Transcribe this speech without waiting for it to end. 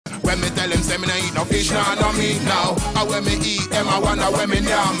When me tell him say me no eat no fish, no meat now. And when me eat them, I wonder when me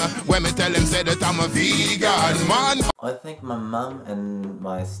yam. When me tell him say that I'm a vegan, man. I think my mum and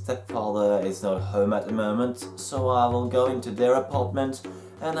my stepfather is not home at the moment, so I will go into their apartment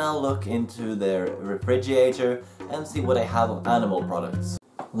and I'll look into their refrigerator and see what they have of animal products.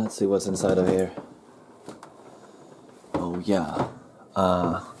 Let's see what's inside of here. Oh yeah,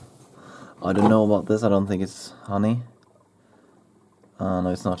 I don't know about this. I don't think it's honey. No,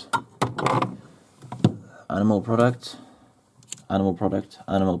 it's not. Animal product, animal product,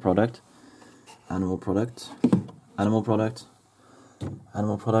 animal product, animal product, animal product,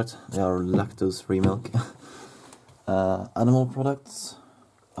 animal product. They are lactose-free milk. Animal products,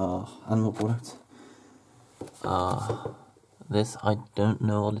 animal product. This I don't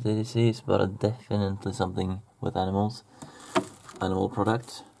know what this is, but definitely something with animals. Animal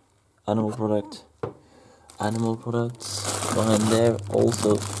product, animal product, animal products. Behind there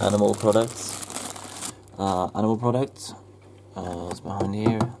also animal products. Animal products. What's behind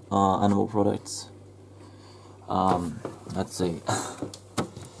here? Animal products. Let's see.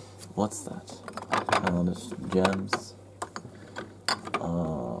 What's that? There's gems.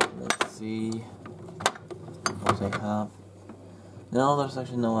 Let's see what they have. No, there's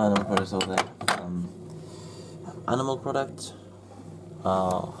actually no animal products over there. Animal product.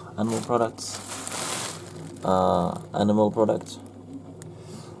 Animal products. Animal product.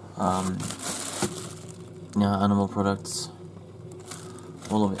 Yeah, animal products.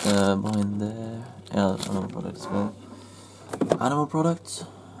 All of it behind there. Yeah, animal products as well. Animal products.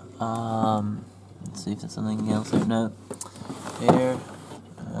 Let's see if there's something else here. No. Here.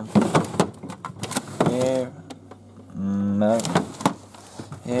 Here. No.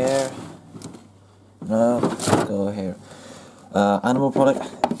 Here. No. Go here. Animal product.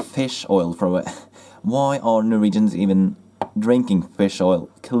 Fish oil from it. Why are Norwegians even drinking fish oil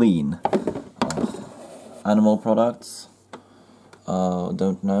clean? Animal products.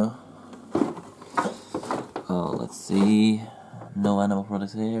 Don't know. Let's see. No animal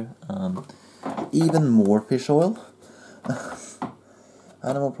products here. Even more fish oil.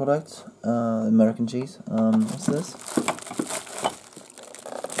 Animal products. American cheese. What's this?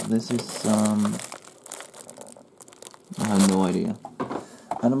 This is I have no idea.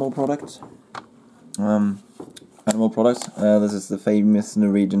 Animal products. Animal products. This is the famous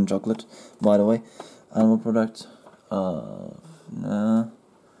Norwegian chocolate, by the way. Animal product. No.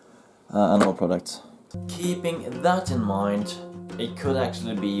 Animal products. Keeping that in mind, it could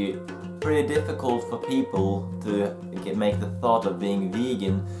actually be pretty difficult for people to make the thought of being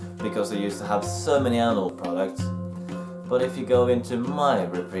vegan because they used to have so many animal products. But if you go into my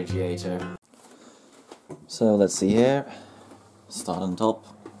refrigerator, so let's see here. Start on top.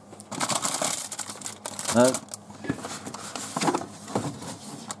 No.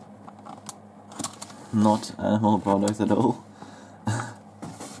 Not animal products at all.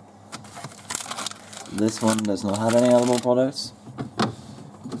 This one does not have any animal products.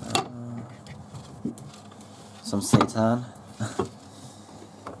 Some seitan.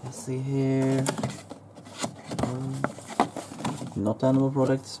 Let's see here. Not animal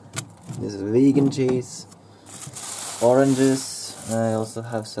products. This is vegan cheese. Oranges. I also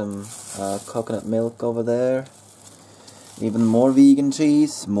have some coconut milk over there. Even more vegan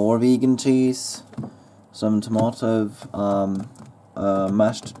cheese. More vegan cheese. Some tomato,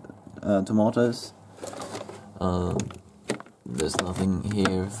 mashed tomatoes. There's nothing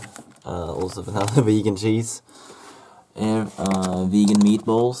here. Also another vegan cheese. Here, vegan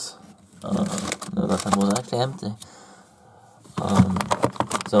meatballs. No, that was actually empty.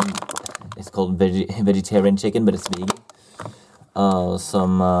 It's called vegetarian chicken, but it's vegan.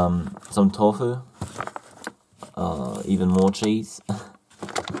 Some tofu. Even more cheese.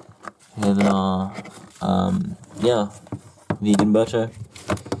 Here there are, yeah, vegan butter.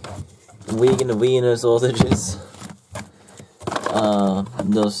 Vegan wiener sausages.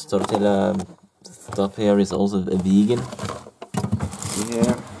 Those tortilla stuff here is also vegan. See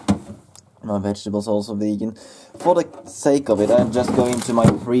here, my vegetables also vegan. For the sake of it, I'm just going to my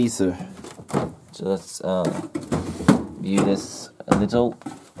freezer. So let's view this a little.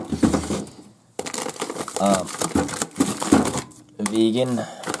 Vegan.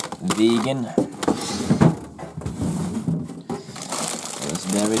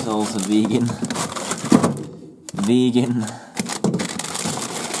 There is also vegan.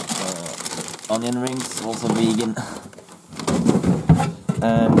 Onion rings, also vegan.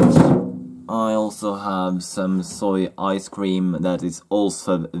 And I also have some soy ice cream that is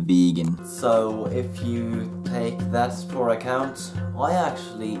also vegan. So if you take that for account, I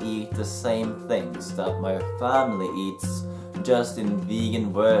actually eat the same things that my family eats just in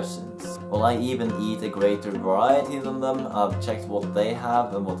vegan versions. Well, I even eat a greater variety than them. I've checked what they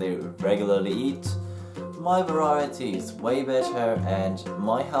have and what they regularly eat. My variety is way better and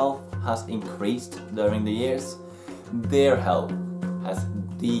my health has increased during the years. Their health has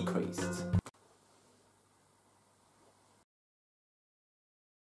decreased.